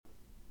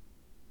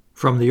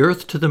From the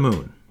Earth to the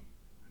Moon,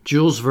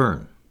 Jules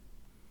Verne.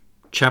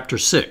 Chapter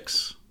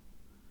 6.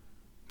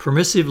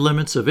 Permissive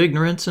Limits of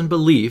Ignorance and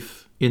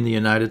Belief in the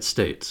United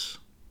States.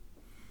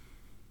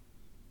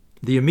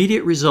 The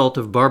immediate result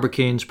of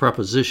Barbicane's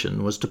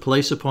proposition was to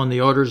place upon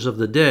the orders of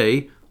the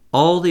day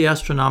all the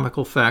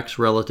astronomical facts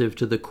relative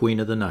to the Queen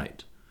of the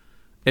Night.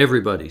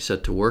 Everybody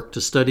set to work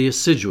to study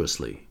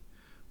assiduously.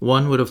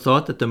 One would have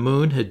thought that the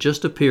moon had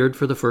just appeared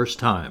for the first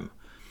time,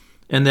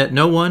 and that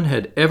no one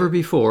had ever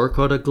before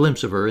caught a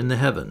glimpse of her in the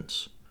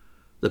heavens.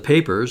 The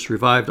papers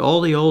revived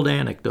all the old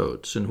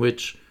anecdotes in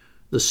which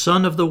the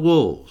son of the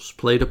wolves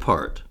played a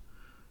part.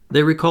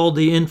 They recalled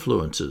the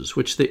influences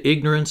which the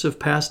ignorance of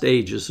past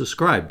ages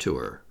ascribed to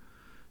her.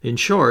 In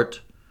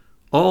short,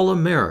 all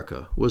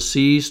America was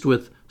seized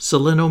with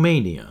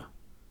selenomania,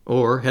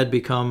 or had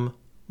become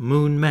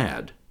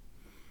moon-mad.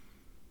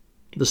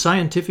 The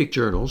scientific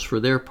journals, for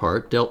their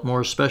part, dealt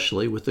more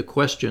especially with the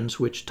questions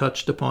which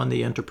touched upon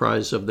the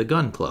enterprise of the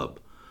Gun Club.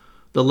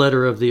 The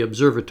letter of the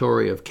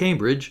Observatory of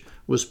Cambridge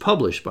was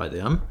published by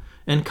them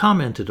and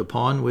commented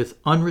upon with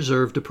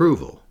unreserved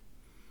approval.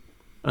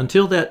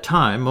 Until that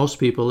time, most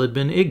people had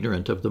been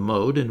ignorant of the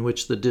mode in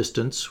which the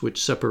distance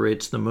which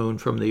separates the moon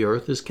from the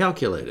earth is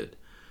calculated.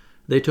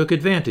 They took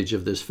advantage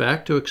of this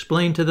fact to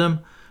explain to them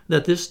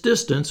that this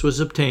distance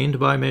was obtained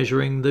by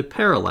measuring the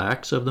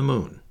parallax of the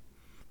moon,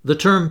 the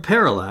term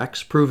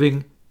parallax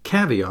proving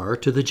caviar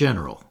to the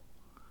general.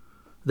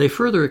 They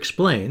further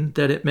explained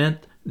that it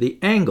meant the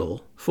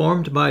angle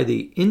formed by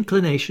the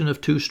inclination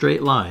of two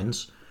straight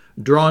lines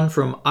drawn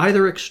from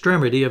either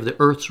extremity of the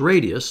Earth's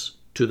radius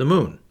to the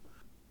moon.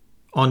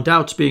 On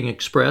doubts being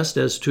expressed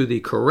as to the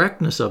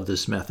correctness of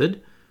this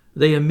method,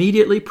 they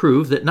immediately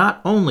proved that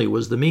not only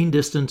was the mean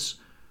distance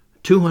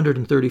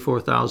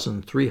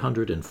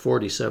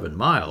 234,347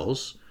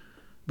 miles,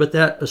 but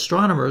that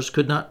astronomers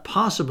could not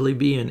possibly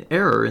be in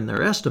error in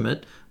their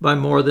estimate by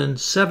more than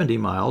 70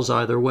 miles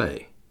either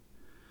way.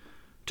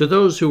 To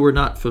those who were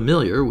not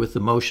familiar with the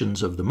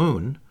motions of the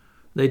moon,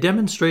 they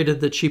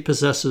demonstrated that she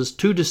possesses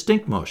two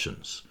distinct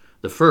motions,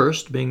 the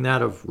first being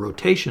that of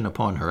rotation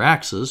upon her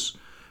axis,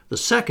 the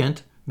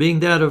second being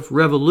that of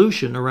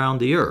revolution around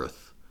the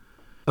earth,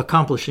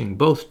 accomplishing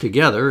both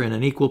together in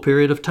an equal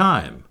period of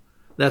time,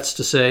 that's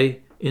to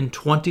say, in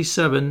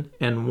 27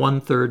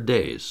 1/3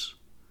 days.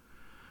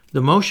 The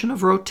motion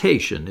of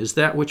rotation is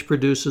that which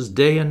produces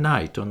day and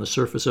night on the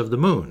surface of the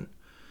moon,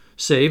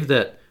 save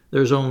that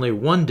there's only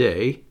one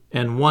day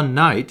and one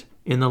night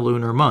in the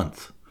lunar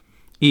month,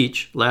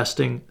 each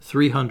lasting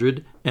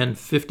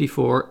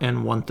 354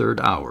 1/3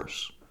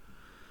 hours.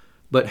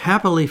 But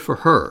happily for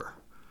her,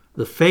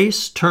 the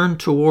face turned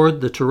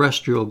toward the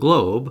terrestrial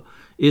globe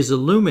is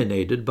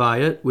illuminated by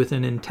it with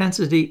an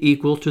intensity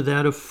equal to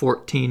that of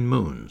 14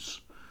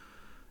 moons.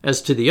 As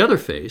to the other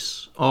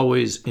face,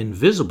 always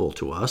invisible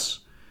to us,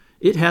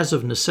 it has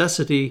of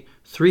necessity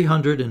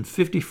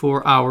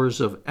 354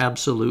 hours of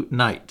absolute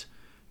night,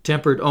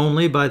 tempered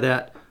only by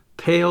that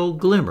pale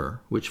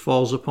glimmer which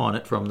falls upon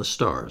it from the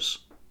stars.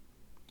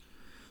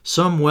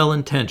 Some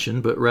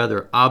well-intentioned but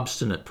rather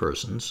obstinate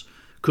persons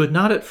could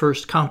not at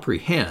first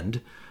comprehend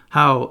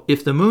how,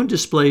 if the moon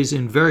displays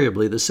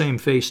invariably the same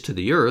face to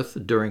the earth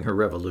during her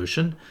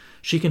revolution,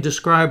 she can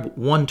describe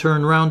one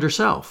turn round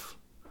herself.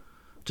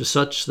 To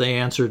such they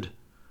answered,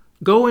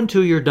 "Go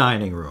into your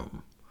dining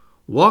room.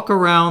 Walk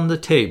around the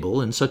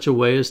table in such a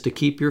way as to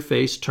keep your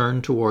face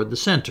turned toward the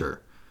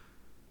center.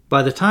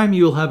 By the time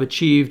you'll have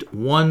achieved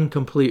one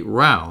complete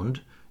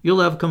round, you'll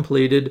have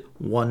completed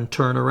one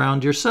turn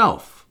around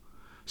yourself,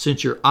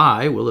 since your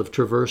eye will have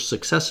traversed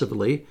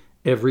successively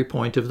every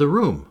point of the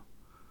room.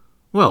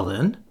 Well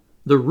then,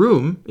 the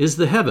room is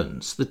the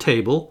heavens, the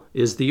table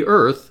is the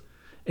earth,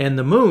 and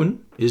the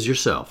moon is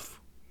yourself."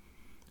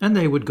 And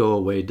they would go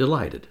away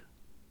delighted.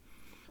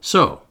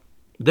 So,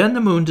 then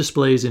the moon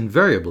displays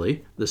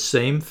invariably the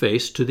same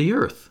face to the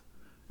earth.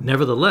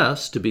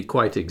 Nevertheless, to be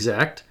quite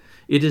exact,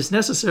 it is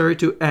necessary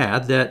to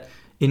add that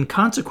in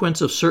consequence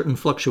of certain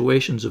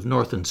fluctuations of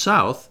north and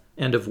south,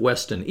 and of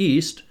west and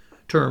east,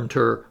 termed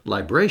her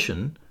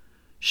libration,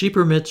 she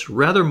permits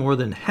rather more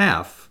than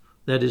half,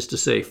 that is to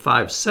say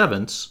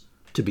 5/7,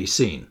 to be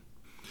seen.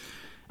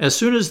 As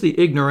soon as the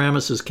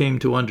ignoramuses came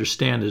to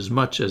understand as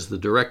much as the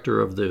director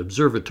of the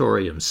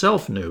observatory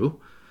himself knew,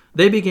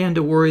 they began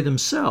to worry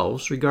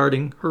themselves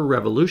regarding her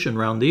revolution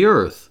round the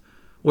earth,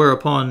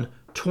 whereupon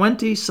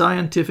 20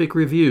 scientific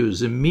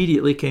reviews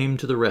immediately came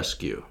to the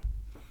rescue.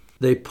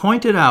 They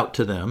pointed out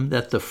to them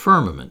that the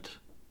firmament,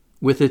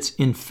 with its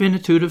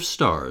infinitude of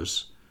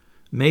stars,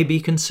 may be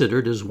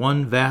considered as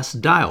one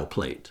vast dial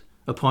plate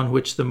upon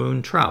which the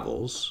moon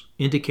travels,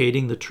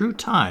 indicating the true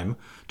time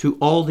to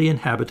all the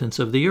inhabitants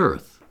of the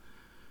earth.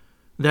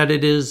 That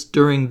it is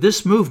during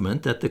this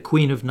movement that the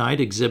Queen of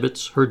Night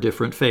exhibits her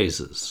different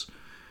phases.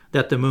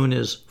 That the moon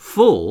is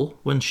full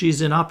when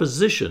she's in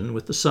opposition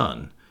with the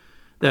sun,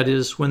 that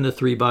is, when the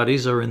three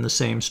bodies are in the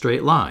same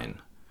straight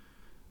line,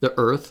 the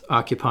earth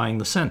occupying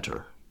the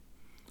center.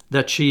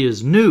 That she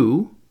is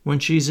new when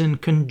she's in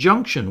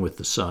conjunction with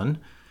the sun,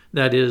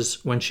 that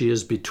is, when she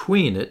is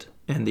between it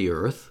and the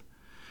earth,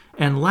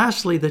 and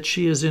lastly that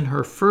she is in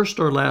her first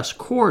or last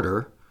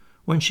quarter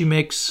when she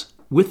makes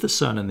with the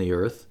sun and the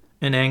earth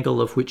an angle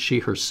of which she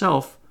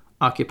herself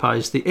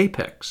occupies the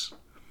apex.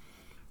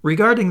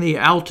 Regarding the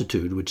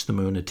altitude which the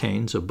moon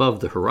attains above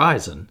the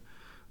horizon,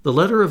 the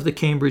letter of the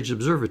Cambridge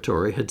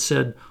Observatory had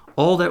said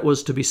all that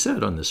was to be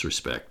said on this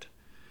respect.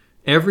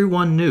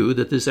 Everyone knew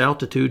that this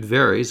altitude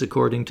varies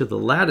according to the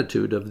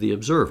latitude of the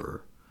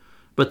observer,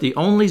 but the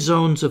only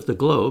zones of the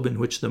globe in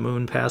which the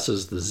moon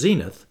passes the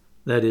zenith,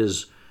 that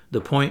is,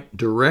 the point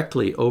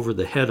directly over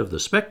the head of the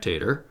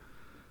spectator,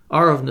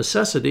 are of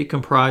necessity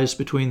comprised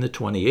between the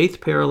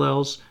 28th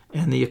parallels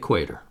and the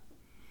equator.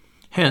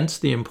 Hence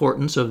the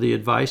importance of the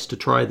advice to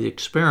try the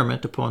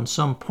experiment upon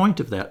some point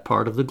of that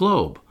part of the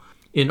globe,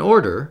 in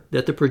order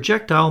that the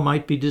projectile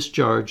might be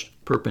discharged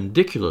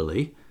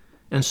perpendicularly,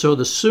 and so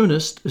the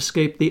soonest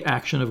escape the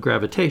action of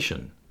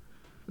gravitation.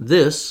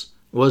 This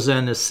was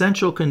an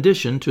essential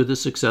condition to the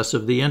success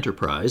of the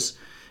enterprise,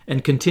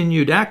 and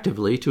continued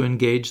actively to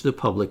engage the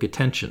public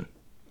attention.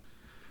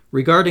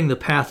 Regarding the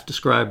path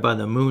described by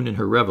the moon in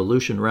her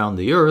revolution round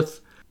the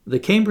earth, the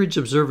Cambridge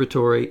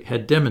Observatory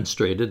had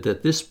demonstrated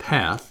that this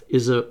path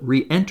is a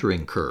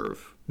re-entering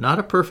curve, not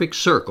a perfect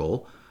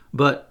circle,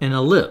 but an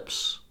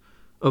ellipse,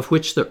 of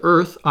which the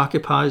earth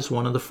occupies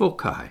one of the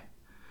foci.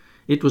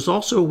 It was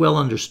also well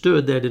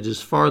understood that it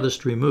is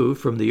farthest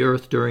removed from the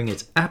earth during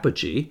its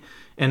apogee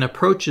and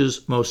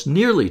approaches most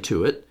nearly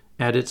to it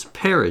at its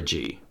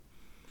perigee.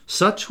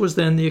 Such was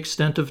then the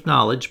extent of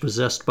knowledge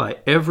possessed by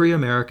every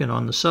American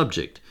on the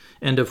subject,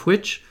 and of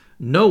which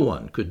no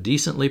one could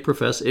decently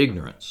profess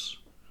ignorance.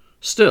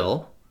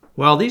 Still,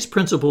 while these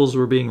principles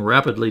were being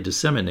rapidly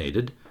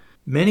disseminated,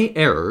 many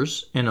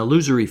errors and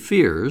illusory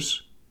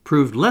fears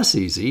proved less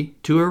easy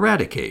to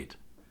eradicate.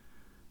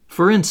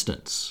 For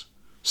instance,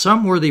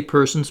 some worthy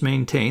persons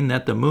maintained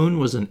that the moon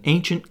was an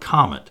ancient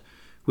comet,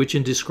 which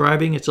in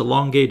describing its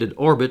elongated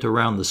orbit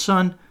around the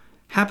sun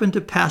happened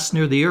to pass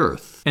near the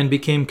earth and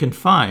became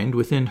confined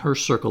within her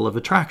circle of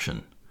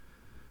attraction.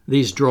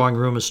 These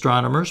drawing-room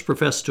astronomers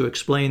professed to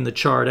explain the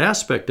charred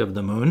aspect of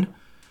the moon,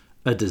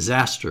 a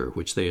disaster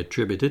which they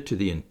attributed to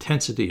the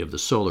intensity of the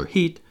solar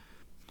heat,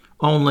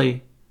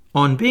 only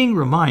on being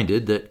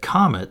reminded that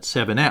comets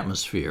have an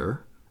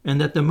atmosphere and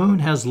that the moon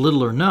has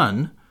little or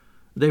none,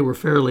 they were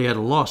fairly at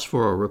a loss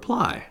for a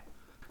reply.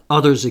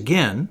 Others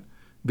again,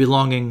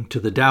 belonging to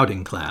the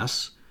doubting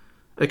class,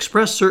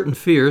 expressed certain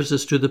fears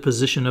as to the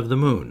position of the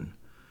moon.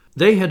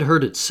 They had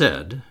heard it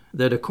said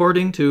that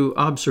according to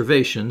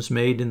observations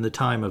made in the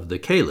time of the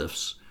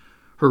caliphs,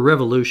 her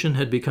revolution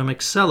had become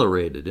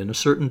accelerated in a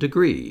certain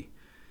degree.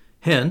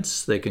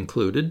 Hence, they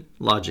concluded,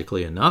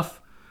 logically enough,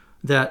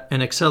 that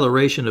an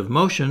acceleration of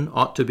motion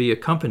ought to be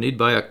accompanied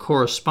by a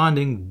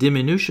corresponding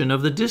diminution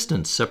of the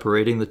distance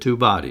separating the two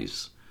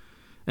bodies,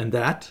 and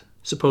that,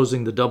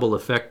 supposing the double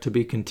effect to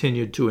be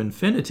continued to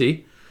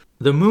infinity,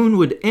 the moon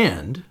would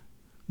end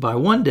by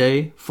one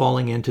day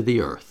falling into the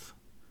earth.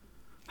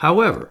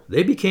 However,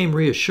 they became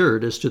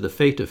reassured as to the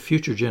fate of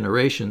future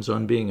generations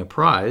on being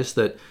apprised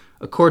that,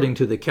 according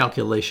to the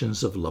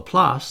calculations of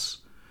Laplace,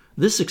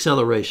 this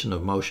acceleration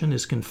of motion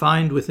is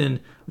confined within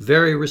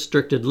very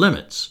restricted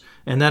limits,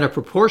 and that a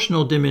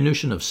proportional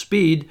diminution of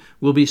speed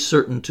will be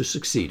certain to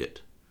succeed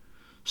it.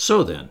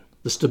 So then,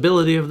 the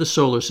stability of the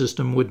solar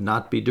system would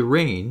not be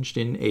deranged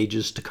in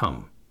ages to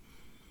come.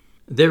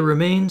 There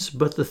remains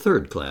but the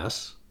third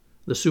class,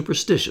 the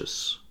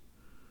superstitious.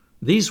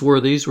 These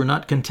worthies were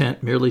not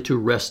content merely to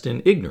rest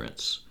in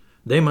ignorance.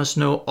 They must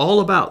know all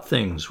about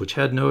things which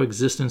had no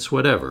existence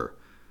whatever,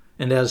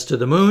 and as to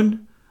the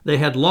moon, they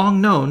had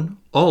long known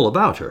all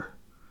about her.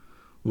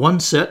 One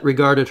set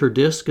regarded her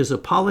disk as a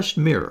polished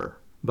mirror,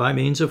 by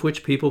means of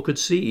which people could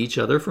see each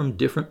other from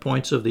different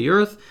points of the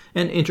earth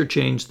and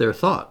interchange their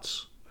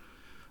thoughts.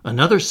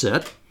 Another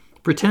set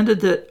pretended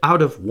that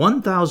out of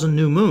 1,000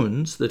 new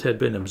moons that had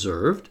been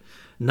observed,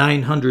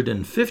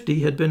 950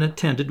 had been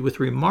attended with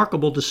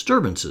remarkable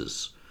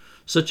disturbances,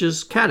 such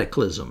as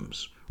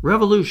cataclysms,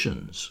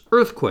 revolutions,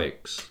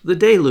 earthquakes, the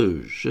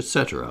deluge,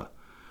 etc.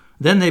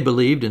 Then they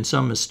believed in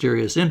some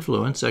mysterious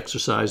influence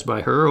exercised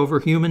by her over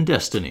human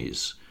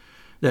destinies,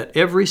 that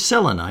every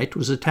Selenite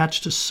was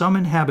attached to some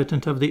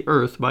inhabitant of the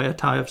earth by a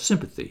tie of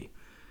sympathy.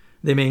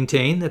 They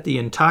maintained that the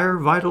entire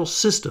vital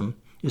system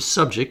is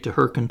subject to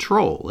her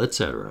control,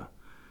 etc.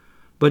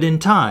 But in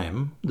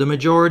time, the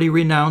majority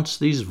renounced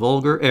these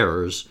vulgar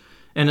errors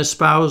and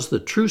espoused the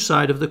true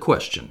side of the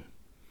question.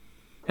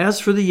 As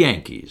for the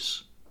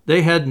Yankees,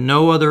 they had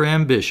no other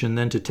ambition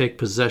than to take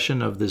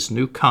possession of this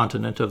new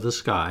continent of the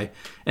sky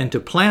and to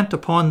plant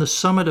upon the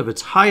summit of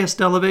its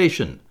highest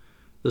elevation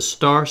the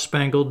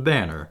star-spangled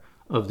banner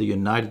of the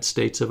United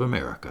States of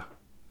America.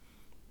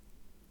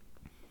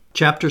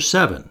 Chapter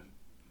 7.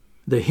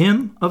 The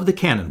Hymn of the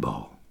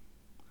Cannonball.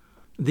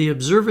 The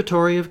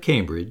Observatory of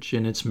Cambridge,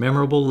 in its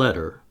memorable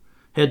letter,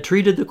 had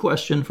treated the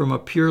question from a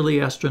purely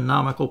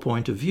astronomical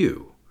point of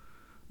view.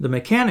 The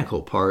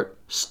mechanical part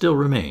still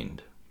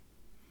remained.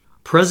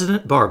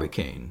 President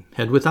Barbicane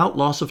had, without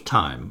loss of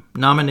time,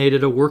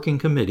 nominated a working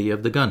committee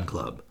of the Gun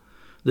Club.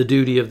 The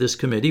duty of this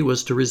committee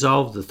was to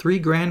resolve the three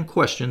grand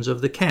questions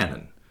of the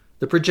cannon,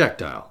 the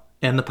projectile,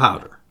 and the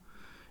powder.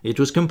 It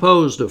was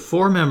composed of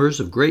 4 members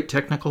of great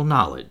technical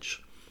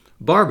knowledge: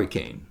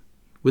 Barbicane,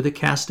 with a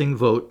casting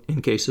vote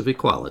in case of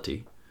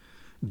equality,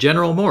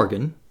 General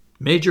Morgan,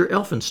 Major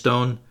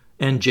Elphinstone,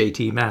 and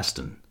J.T.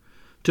 Maston,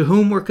 to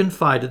whom were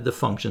confided the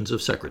functions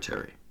of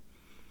secretary.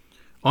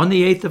 On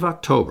the 8th of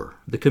October,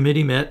 the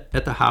committee met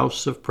at the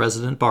house of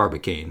President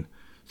Barbicane,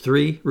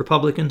 3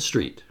 Republican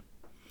Street.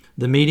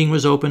 The meeting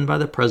was opened by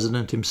the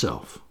president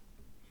himself.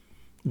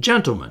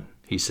 "Gentlemen,"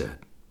 he said,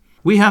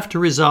 "we have to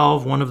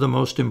resolve one of the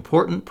most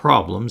important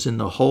problems in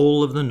the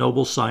whole of the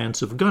noble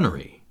science of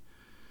gunnery.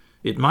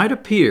 It might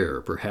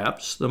appear,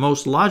 perhaps, the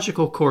most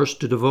logical course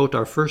to devote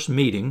our first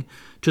meeting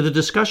to the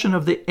discussion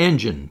of the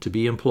engine to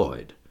be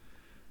employed.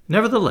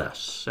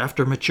 Nevertheless,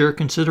 after mature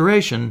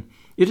consideration,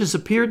 it has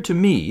appeared to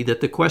me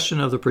that the question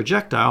of the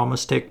projectile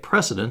must take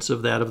precedence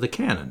of that of the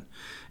cannon,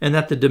 and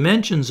that the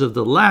dimensions of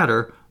the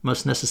latter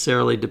must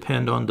necessarily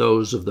depend on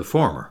those of the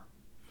former."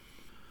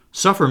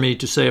 "Suffer me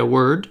to say a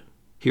word,"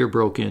 here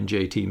broke in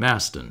J.T.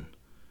 Maston.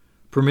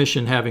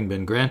 Permission having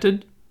been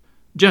granted,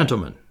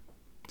 "Gentlemen,"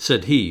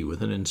 said he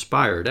with an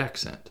inspired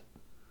accent,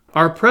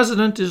 "our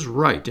president is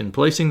right in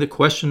placing the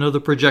question of the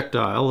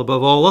projectile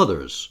above all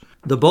others.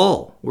 The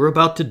ball we're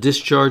about to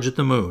discharge at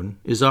the moon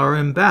is our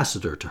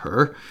ambassador to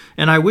her,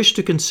 and I wish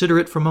to consider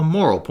it from a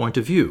moral point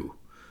of view.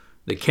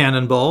 The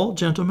cannon ball,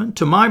 gentlemen,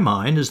 to my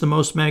mind, is the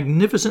most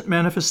magnificent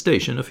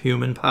manifestation of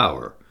human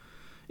power.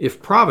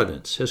 If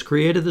Providence has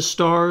created the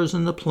stars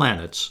and the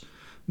planets,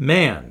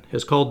 man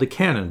has called the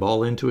cannon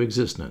ball into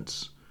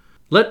existence.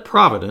 Let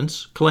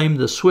Providence claim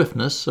the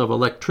swiftness of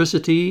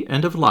electricity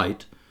and of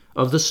light,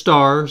 of the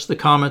stars, the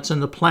comets,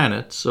 and the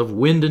planets, of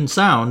wind and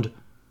sound.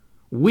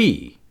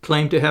 We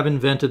claim to have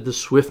invented the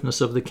swiftness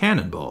of the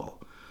cannon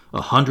ball,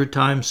 100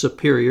 times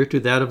superior to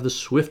that of the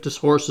swiftest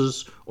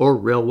horses or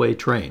railway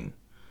train.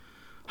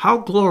 How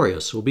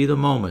glorious will be the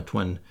moment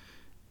when,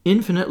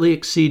 infinitely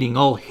exceeding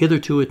all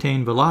hitherto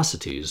attained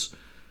velocities,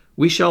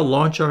 we shall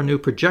launch our new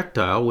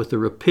projectile with the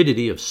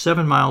rapidity of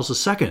 7 miles a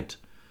second!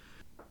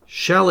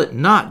 Shall it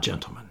not,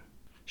 gentlemen,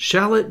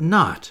 shall it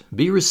not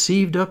be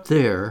received up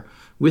there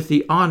with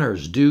the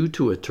honors due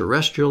to a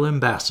terrestrial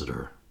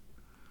ambassador?"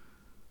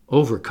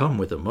 Overcome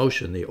with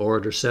emotion, the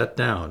orator sat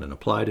down and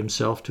applied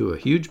himself to a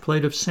huge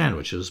plate of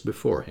sandwiches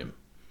before him.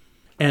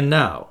 "And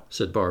now,"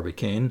 said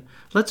Barbicane,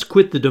 "let's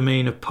quit the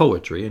domain of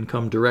poetry and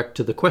come direct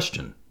to the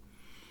question."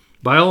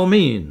 "By all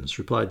means,"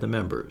 replied the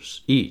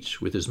members,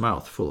 each with his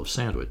mouth full of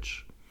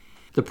sandwich.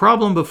 "The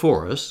problem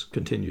before us,"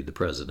 continued the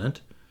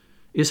president,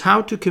 "is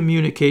how to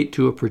communicate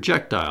to a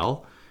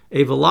projectile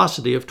a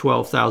velocity of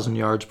 12,000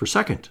 yards per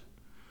second.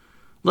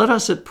 Let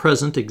us at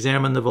present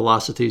examine the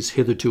velocities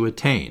hitherto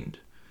attained.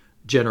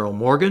 General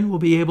Morgan will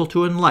be able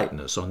to enlighten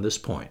us on this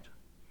point."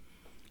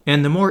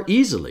 "And the more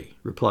easily,"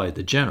 replied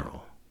the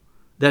general,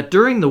 "that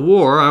during the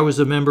war I was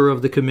a member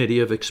of the Committee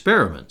of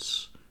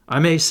Experiments. I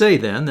may say,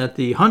 then, that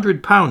the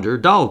 100-pounder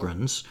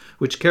Dahlgrens,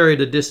 which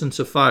carried a distance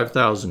of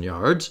 5,000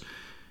 yards,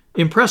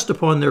 impressed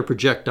upon their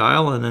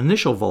projectile an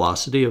initial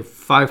velocity of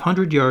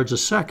 500 yards a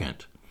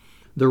second.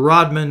 The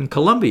Rodman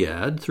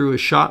Columbiad threw a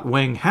shot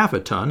weighing half a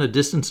ton a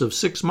distance of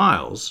 6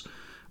 miles,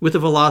 with a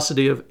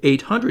velocity of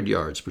 800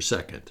 yards per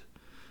second,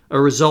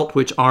 a result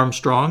which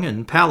Armstrong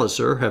and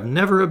Palliser have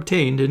never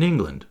obtained in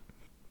England."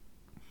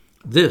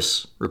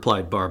 "This,"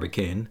 replied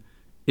Barbicane,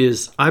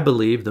 "is, I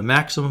believe, the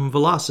maximum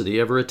velocity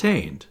ever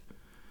attained."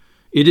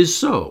 "It is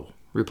so,"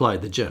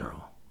 replied the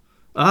general.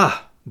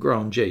 "Ah,"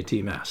 groaned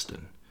J.T.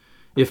 Maston,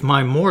 "if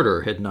my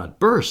mortar had not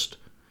burst—"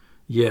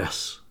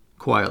 "Yes,"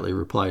 quietly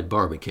replied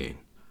Barbicane,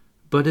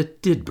 "but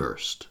it did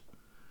burst.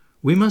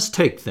 We must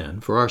take,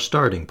 then, for our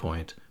starting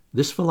point,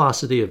 this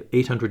velocity of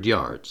 800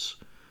 yards.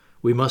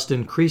 We must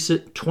increase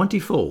it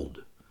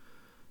 20-fold.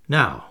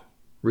 Now,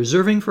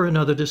 reserving for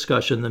another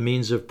discussion the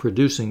means of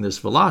producing this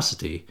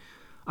velocity,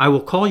 I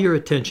will call your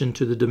attention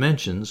to the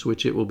dimensions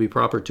which it will be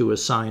proper to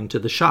assign to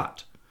the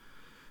shot.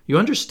 You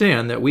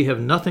understand that we have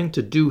nothing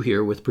to do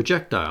here with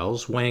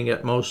projectiles weighing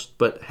at most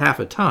but half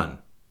a ton."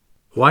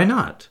 "Why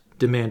not?"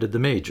 demanded the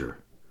major.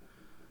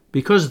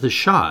 "Because the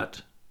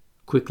shot,"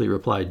 quickly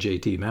replied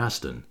J.T.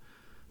 Maston,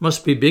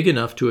 "must be big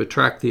enough to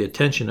attract the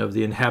attention of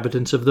the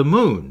inhabitants of the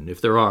moon, if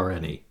there are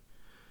any."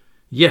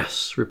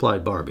 "Yes,"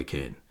 replied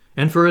Barbicane,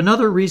 "and for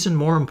another reason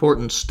more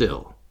important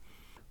still."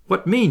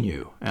 "What mean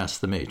you?"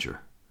 asked the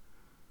major.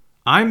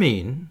 "I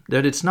mean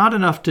that it's not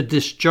enough to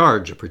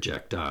discharge a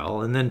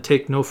projectile and then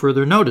take no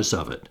further notice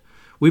of it.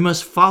 We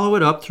must follow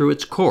it up through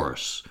its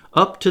course,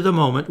 up to the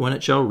moment when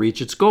it shall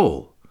reach its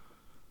goal."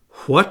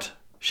 "What?"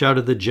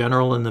 shouted the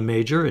general and the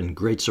major in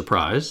great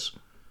surprise.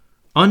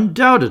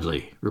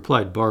 "Undoubtedly,"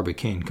 replied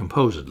Barbicane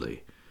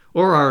composedly,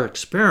 "or our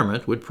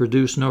experiment would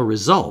produce no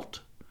result."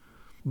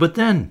 "But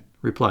then,"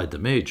 replied the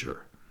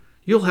major,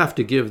 "you'll have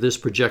to give this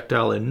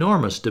projectile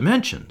enormous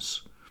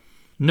dimensions."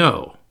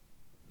 "No.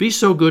 Be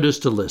so good as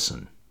to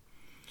listen.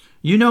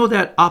 You know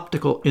that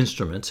optical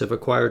instruments have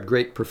acquired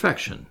great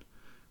perfection.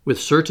 With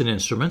certain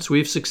instruments,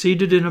 we've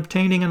succeeded in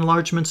obtaining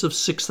enlargements of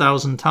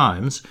 6,000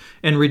 times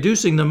and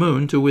reducing the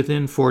moon to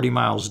within 40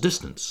 miles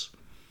distance.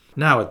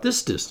 Now, at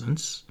this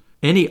distance,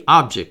 any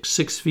object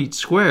 6 feet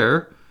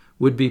square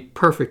would be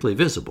perfectly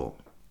visible.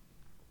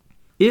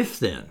 If,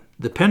 then,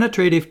 the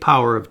penetrative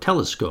power of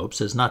telescopes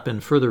has not been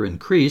further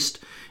increased,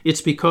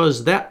 it's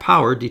because that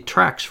power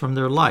detracts from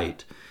their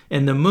light,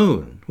 and the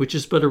moon, which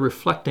is but a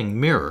reflecting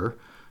mirror,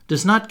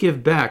 does not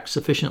give back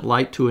sufficient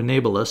light to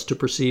enable us to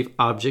perceive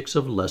objects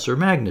of lesser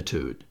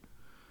magnitude.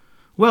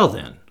 "Well,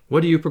 then,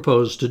 what do you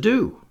propose to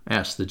do?"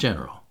 asked the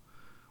general.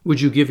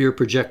 "Would you give your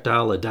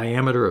projectile a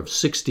diameter of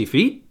 60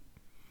 feet?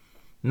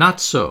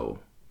 "Not so.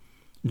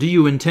 Do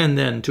you intend,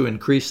 then, to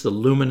increase the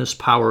luminous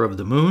power of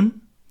the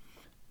moon?"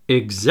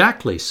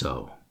 "Exactly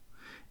so.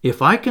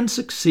 If I can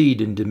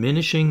succeed in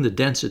diminishing the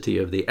density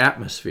of the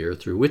atmosphere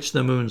through which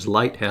the moon's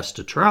light has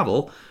to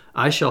travel,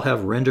 I shall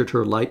have rendered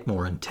her light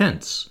more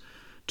intense.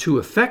 To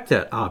effect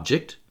that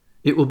object,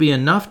 it will be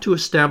enough to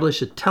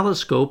establish a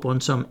telescope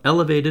on some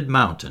elevated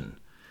mountain.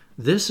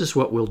 This is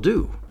what we'll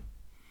do."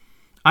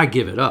 "I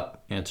give it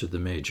up," answered the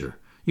major.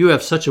 "You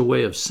have such a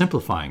way of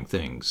simplifying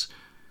things.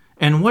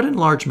 And what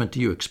enlargement do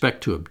you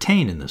expect to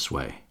obtain in this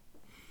way?"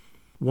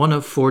 "One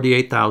of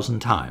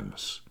 48,000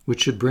 times,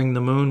 which should bring the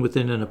moon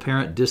within an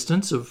apparent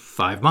distance of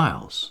 5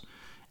 miles.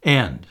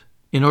 And,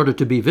 in order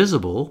to be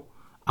visible,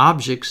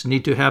 objects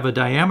need to have a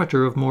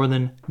diameter of more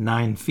than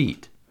 9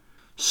 feet.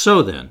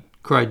 "So then,"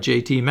 cried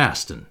J.T.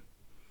 Maston,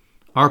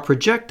 "our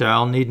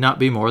projectile need not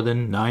be more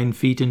than 9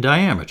 feet in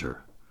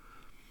diameter."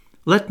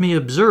 "Let me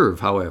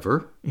observe,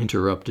 however,"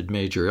 interrupted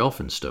Major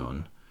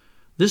Elphinstone,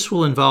 "this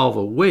will involve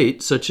a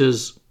weight such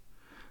as—"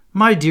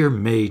 "My dear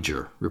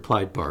Major,"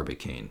 replied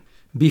Barbicane,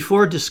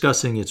 "before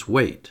discussing its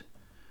weight,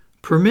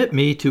 permit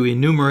me to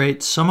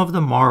enumerate some of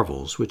the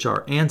marvels which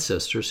our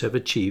ancestors have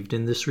achieved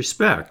in this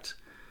respect.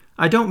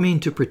 I don't mean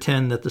to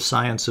pretend that the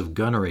science of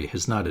gunnery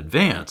has not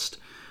advanced,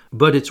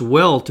 but it's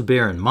well to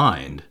bear in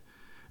mind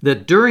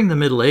that during the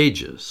Middle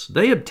Ages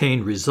they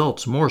obtained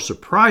results more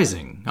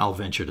surprising, I'll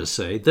venture to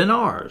say, than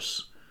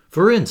ours.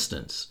 For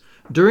instance,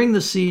 during the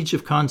siege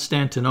of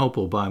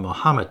Constantinople by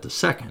Mohammed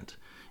II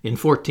in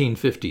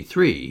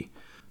 1453,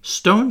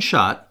 stone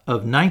shot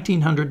of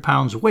 1,900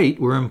 pounds weight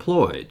were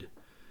employed.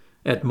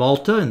 At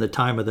Malta in the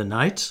time of the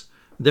Knights,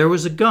 there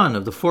was a gun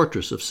of the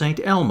fortress of St.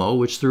 Elmo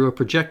which threw a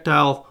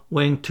projectile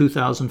weighing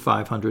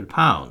 2,500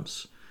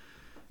 pounds.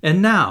 And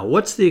now,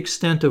 what's the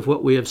extent of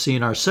what we have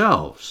seen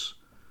ourselves?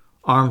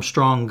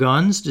 Armstrong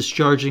guns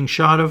discharging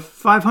shot of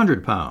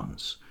 500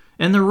 pounds,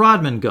 and the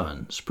Rodman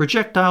guns,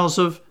 projectiles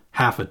of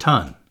half a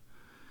ton.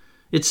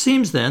 It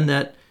seems then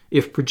that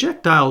if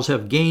projectiles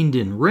have gained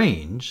in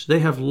range, they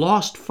have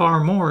lost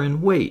far more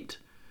in weight.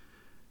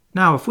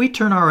 Now, if we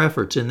turn our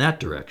efforts in that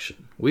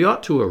direction, we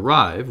ought to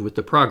arrive, with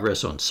the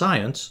progress on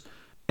science,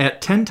 at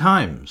 10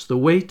 times the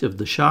weight of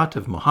the shot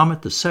of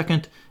Mohammed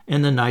II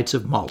and the Knights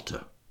of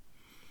Malta.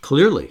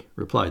 "Clearly,"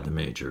 replied the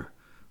major.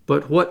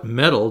 "But what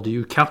metal do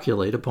you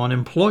calculate upon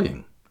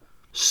employing?"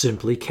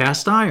 "Simply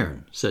cast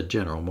iron," said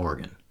General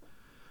Morgan.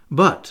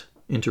 "But,"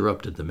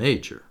 interrupted the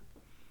major,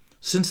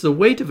 "since the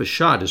weight of a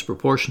shot is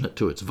proportionate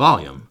to its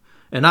volume,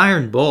 an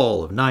iron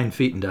ball of 9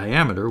 feet in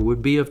diameter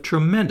would be of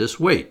tremendous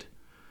weight."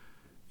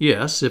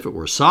 "Yes, if it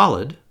were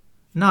solid,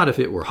 not if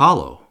it were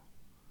hollow."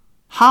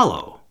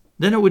 "Hollow?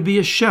 Then it would be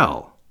a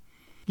shell."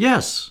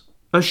 "Yes,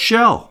 a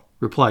shell,"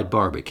 replied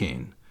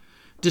Barbicane.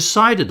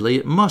 "Decidedly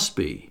it must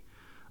be.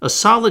 A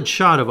solid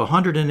shot of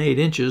 108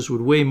 inches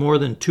would weigh more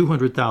than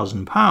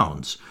 200,000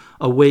 pounds,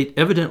 a weight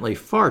evidently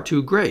far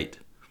too great.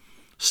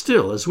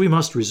 Still, as we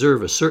must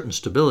reserve a certain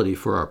stability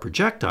for our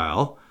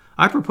projectile,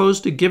 I propose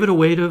to give it a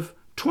weight of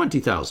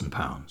 20,000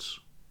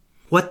 pounds.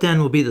 "What then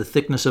will be the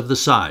thickness of the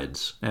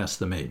sides?" asked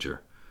the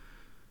major.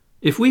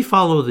 "If we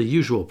follow the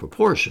usual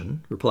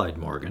proportion," replied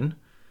Morgan,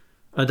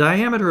 "a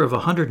diameter of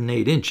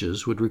 108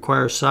 inches would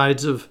require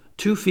sides of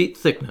 2 feet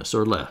thickness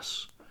or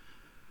less."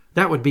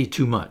 "That would be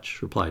too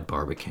much," replied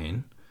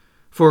Barbicane,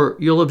 "for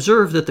you'll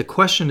observe that the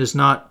question is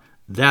not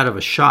that of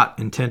a shot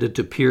intended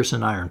to pierce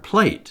an iron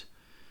plate.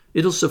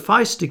 It'll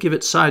suffice to give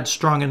it sides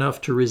strong enough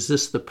to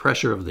resist the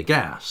pressure of the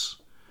gas.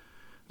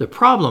 The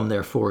problem,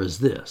 therefore, is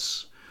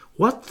this: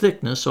 what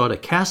thickness ought a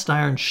cast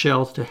iron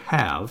shell to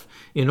have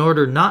in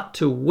order not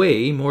to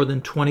weigh more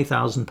than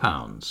 20,000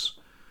 pounds?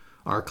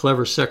 Our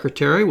clever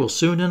secretary will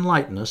soon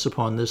enlighten us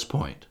upon this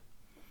point."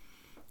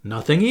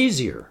 "Nothing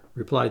easier,"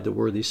 replied the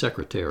worthy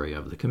secretary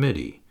of the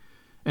committee,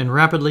 and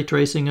rapidly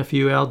tracing a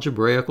few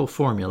algebraical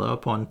formulae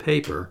upon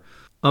paper,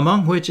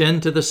 among which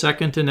n to the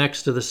second and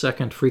x to the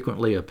second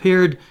frequently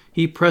appeared,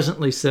 he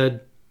presently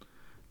said,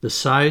 "The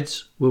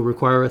sides will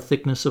require a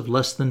thickness of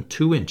less than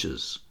 2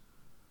 inches."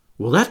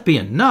 "Will that be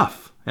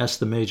enough?" asked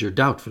the major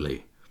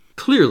doubtfully.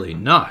 "Clearly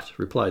not,"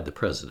 replied the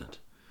president.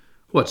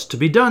 "What's to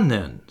be done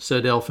then?"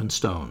 said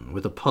Elphinstone,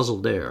 with a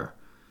puzzled air.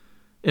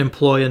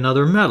 "Employ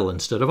another metal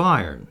instead of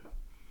iron."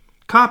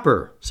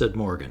 "Copper," said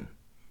Morgan.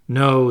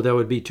 "No, that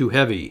would be too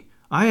heavy.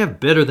 I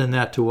have better than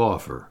that to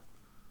offer."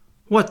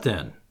 "What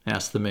then?"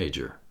 asked the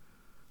major.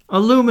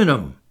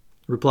 "Aluminum,"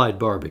 replied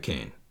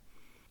Barbicane.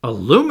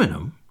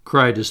 Aluminum?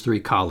 Cried his three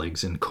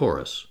colleagues in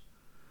chorus.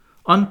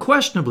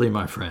 Unquestionably,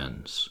 my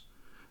friends.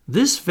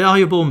 This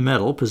valuable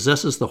metal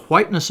possesses the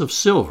whiteness of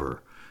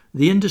silver,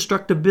 the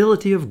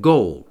indestructibility of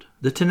gold,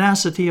 the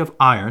tenacity of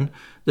iron,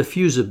 the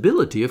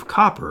fusibility of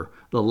copper,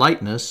 the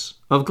lightness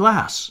of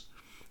glass.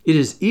 It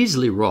is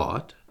easily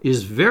wrought,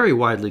 is very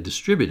widely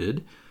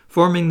distributed,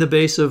 forming the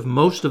base of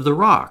most of the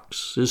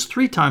rocks, is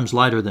 3 times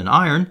lighter than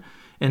iron,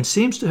 and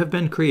seems to have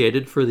been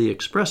created for the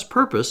express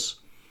purpose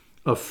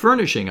of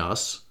furnishing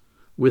us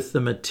with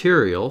the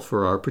material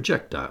for our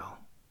projectile.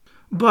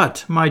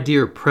 But, my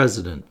dear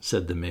President,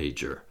 said the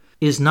Major,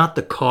 is not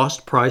the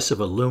cost price of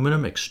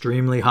aluminum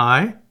extremely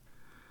high?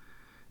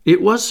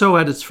 It was so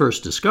at its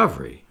first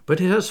discovery,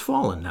 but it has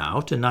fallen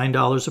now to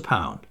 $9 a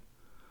pound.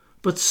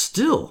 But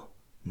still,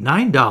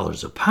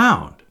 $9 a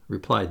pound,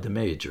 replied the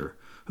Major,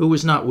 who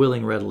was not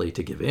willing readily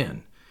to give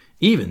in.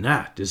 Even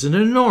that is an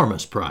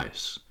enormous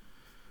price.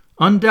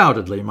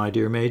 Undoubtedly, my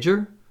dear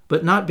Major,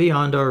 but not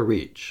beyond our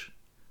reach.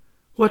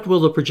 What will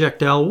the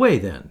projectile weigh,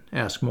 then?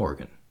 Asked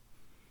Morgan.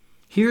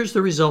 Here's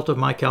the result of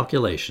my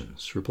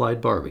calculations,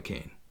 replied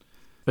Barbicane.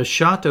 A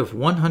shot of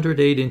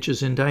 108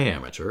 inches in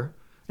diameter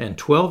and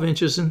 12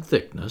 inches in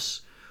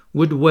thickness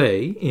would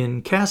weigh,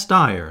 in cast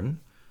iron,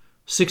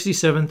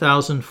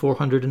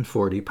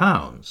 67,440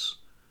 pounds.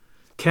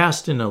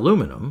 Cast in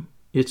aluminum,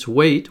 its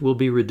weight will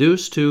be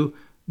reduced to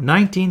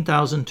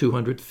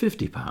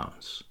 19,250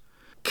 pounds.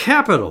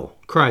 Capital!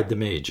 Cried the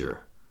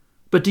Major.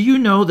 But do you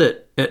know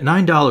that at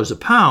 $9 a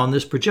pound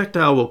this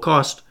projectile will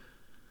cost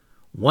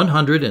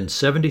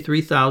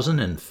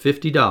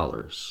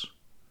 $173,050?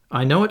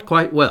 I know it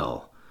quite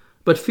well,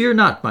 but fear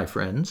not, my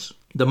friends.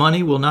 The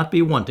money will not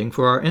be wanting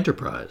for our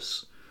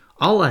enterprise.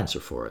 I'll answer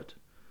for it.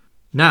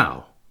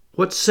 Now,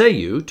 what say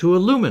you to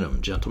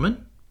aluminum,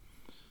 gentlemen?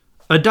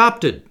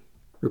 Adopted,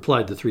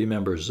 replied the 3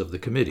 members of the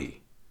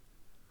committee.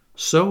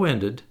 So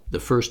ended the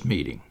first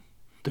meeting.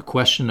 The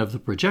question of the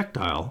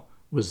projectile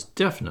was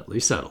definitely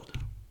settled.